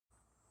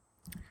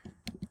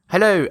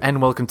Hello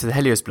and welcome to the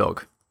Helios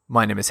blog.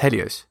 My name is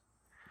Helios.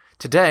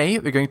 Today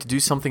we're going to do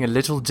something a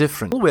little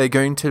different. We're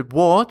going to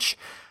watch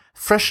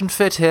Fresh and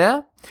Fit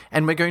here,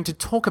 and we're going to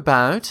talk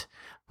about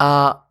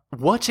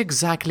what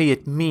exactly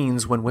it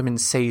means when women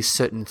say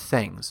certain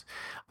things.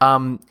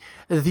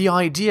 The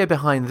idea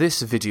behind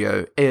this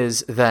video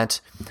is that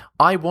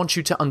I want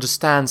you to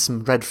understand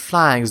some red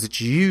flags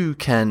that you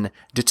can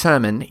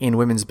determine in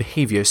women's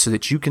behavior so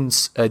that you can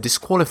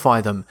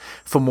disqualify them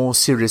for more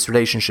serious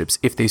relationships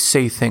if they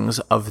say things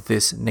of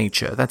this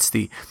nature. That's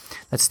the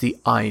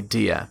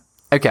idea.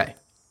 Okay.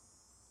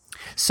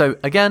 So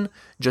again,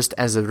 just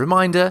as a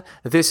reminder,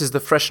 this is the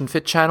Fresh and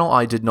Fit channel.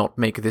 I did not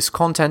make this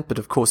content, but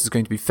of course it's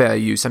going to be fair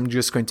use. I'm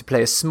just going to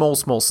play a small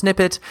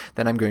snippet,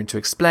 then I'm going to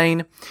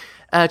explain.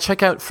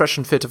 Check out Fresh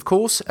and Fit, of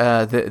course.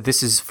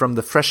 This is from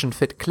the Fresh and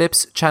Fit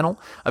Clips channel.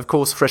 Of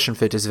course, Fresh and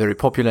Fit is very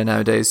popular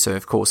nowadays, so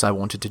of course I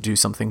wanted to do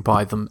something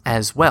by them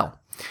as well.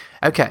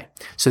 Okay,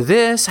 so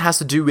this has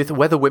to do with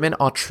whether women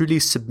are truly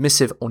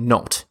submissive or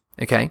not.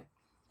 Okay,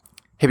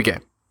 here we go.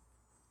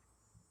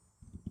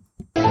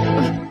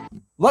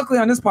 Luckily,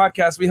 on this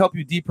podcast, we help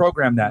you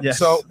deprogram that. Yes.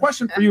 So,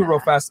 question for you real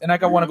fast, and I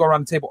want to go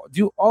around the table.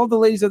 Do all the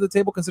ladies at the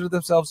table consider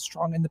themselves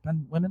strong,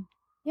 independent women?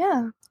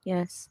 Yeah.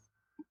 Yes.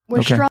 We're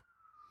Okay. strong.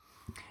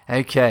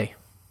 Okay,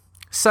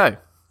 so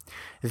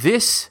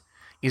this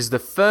is the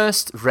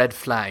first red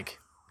flag.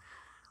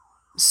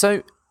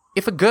 So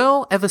if a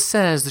girl ever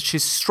says that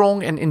she's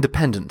strong and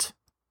independent,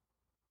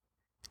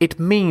 it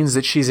means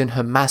that she's in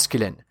her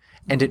masculine,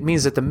 and it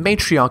means that the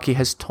matriarchy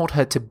has taught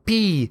her to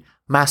be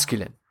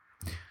masculine.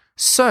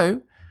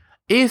 So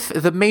if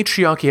the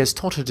matriarchy has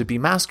taught her to be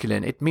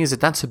masculine, it means that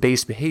that's her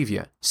base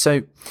behavior.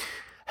 So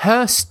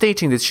her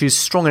stating that she's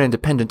strong and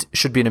independent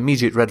should be an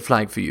immediate red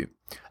flag for you.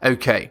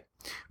 Okay.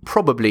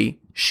 Probably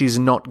she's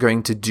not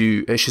going to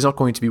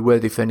be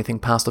worthy for anything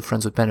past the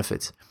friends with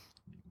benefits.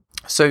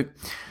 So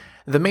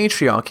the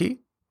matriarchy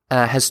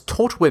has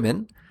taught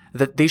women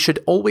that they should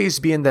always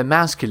be in their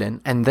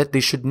masculine and that they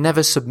should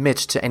never submit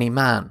to any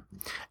man.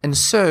 And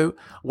so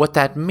what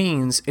that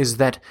means is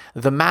that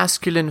the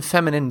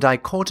masculine-feminine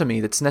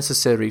dichotomy that's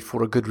necessary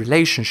for a good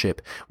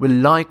relationship will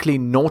likely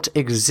not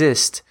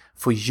exist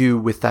for you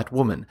with that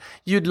woman.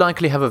 You'd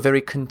likely have a very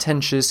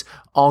contentious,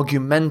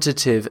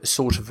 argumentative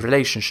sort of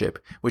relationship,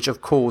 which of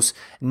course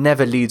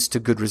never leads to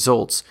good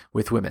results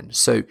with women.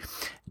 So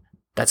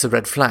that's a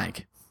red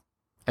flag.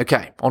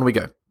 Okay, on we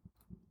go.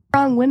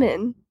 Strong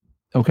women.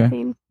 Okay. I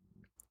mean,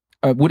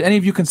 Would any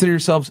of you consider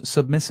yourselves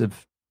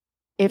submissive?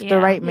 If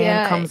the right man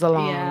Yeah, comes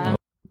along. yeah.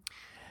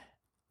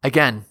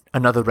 Again,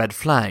 another red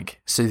flag.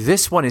 So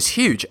this one is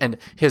huge, and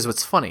here's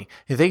what's funny.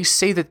 They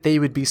say that they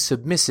would be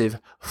submissive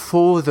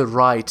for the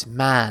right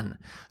man.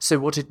 So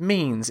what it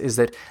means is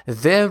that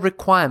their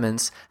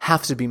requirements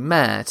have to be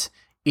met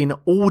in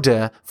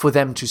order for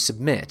them to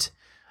submit.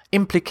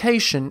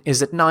 Implication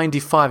is that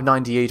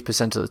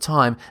 95-98% of the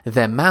time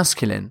they're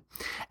masculine,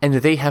 and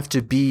they have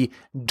to be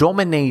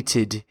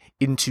dominated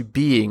into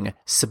being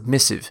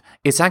submissive.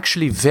 It's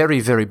actually very,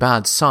 very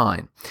bad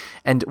sign.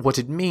 And what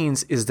it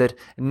means is that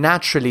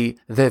naturally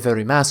they're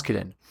very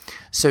masculine.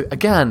 So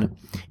again,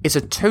 it's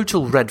a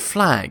total red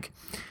flag.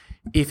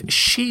 If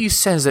she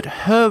says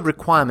that her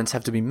requirements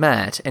have to be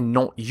met and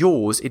not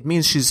yours, it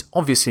means she's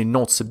obviously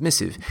not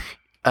submissive.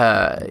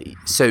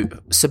 So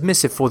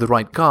submissive for the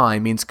right guy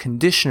means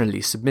conditionally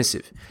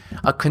submissive.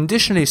 A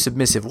conditionally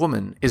submissive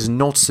woman is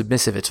not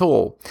submissive at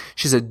all.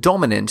 She's a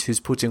dominant who's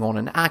putting on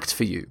an act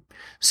for you.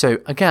 So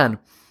again,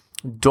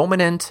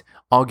 dominant,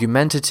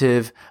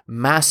 argumentative,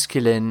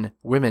 masculine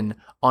women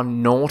are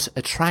not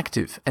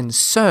attractive. And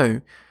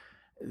so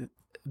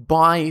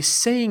by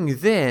saying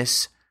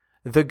this,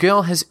 the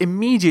girl has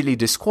immediately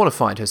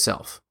disqualified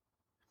herself.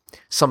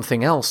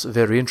 Something else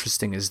very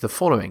interesting is the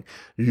following.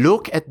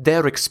 Look at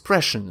their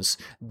expressions.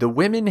 The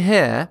women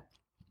here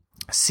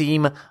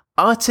seem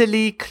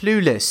utterly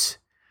clueless.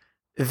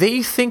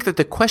 They think that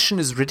the question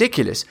is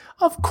ridiculous.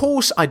 Of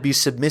course I'd be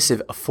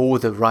submissive for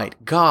the right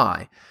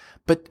guy.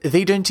 But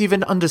they don't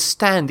even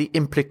understand the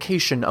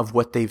implication of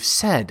what they've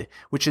said,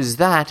 which is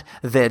that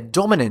they're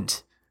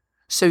dominant.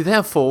 So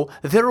therefore,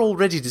 they're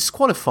already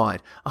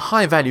disqualified. A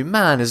high-value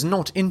man is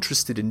not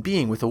interested in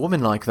being with a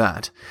woman like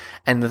that.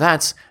 And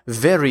that's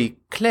very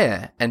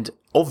clear and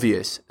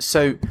obvious.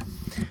 So,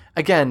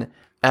 again,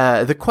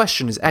 the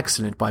question is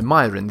excellent by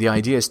Myron. The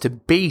idea is to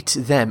bait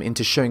them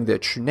into showing their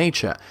true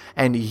nature.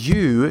 And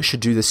you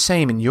should do the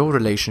same in your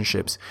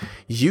relationships.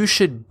 You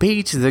should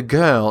bait the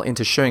girl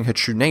into showing her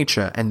true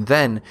nature. And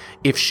then,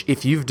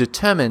 if you've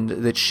determined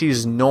that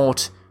she's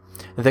not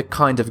the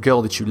kind of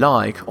girl that you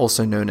like,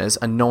 also known as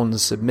a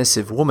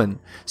non-submissive woman,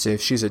 so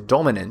if she's a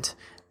dominant,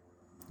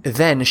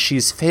 then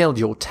she's failed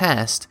your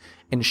test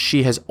and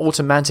she has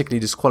automatically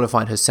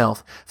disqualified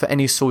herself for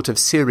any sort of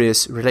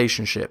serious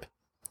relationship.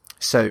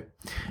 So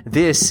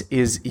this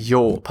is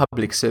your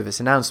public service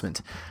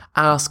announcement.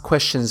 Ask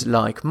questions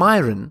like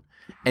Myron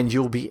and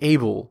you'll be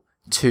able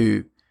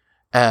to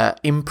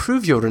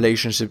improve your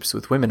relationships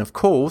with women, of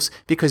course,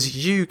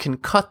 because you can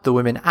cut the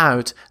women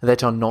out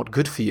that are not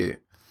good for you.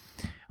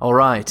 All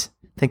right,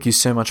 Thank you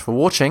so much for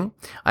watching.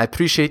 I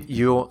appreciate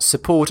your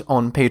support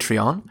on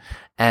Patreon,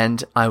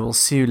 and I will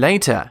see you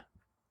later.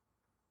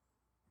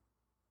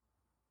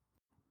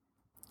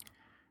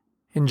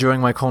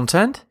 Enjoying my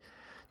content?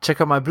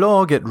 Check out my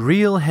blog at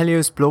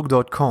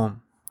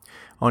realheliosblog.com.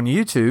 On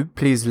YouTube,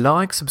 please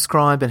like,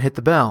 subscribe, and hit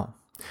the bell.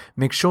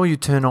 Make sure you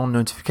turn on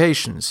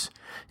notifications.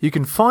 You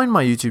can find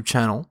my YouTube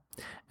channel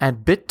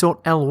at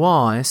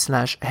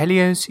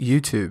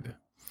bit.ly/HeliosYouTube.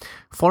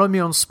 Follow me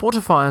on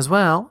Spotify as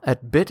well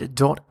at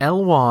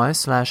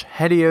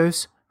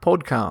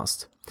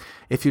bit.ly/HeliosPodcast.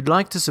 If you'd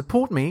like to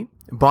support me,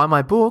 buy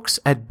my books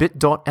at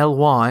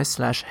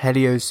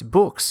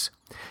bit.ly/HeliosBooks.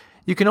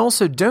 You can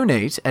also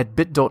donate at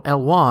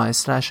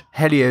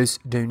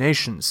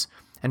bit.ly/HeliosDonations.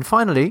 And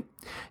finally,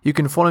 you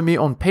can follow me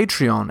on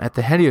Patreon at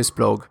the Helios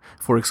blog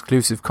for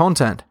exclusive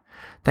content.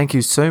 Thank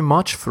you so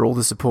much for all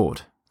the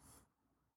support.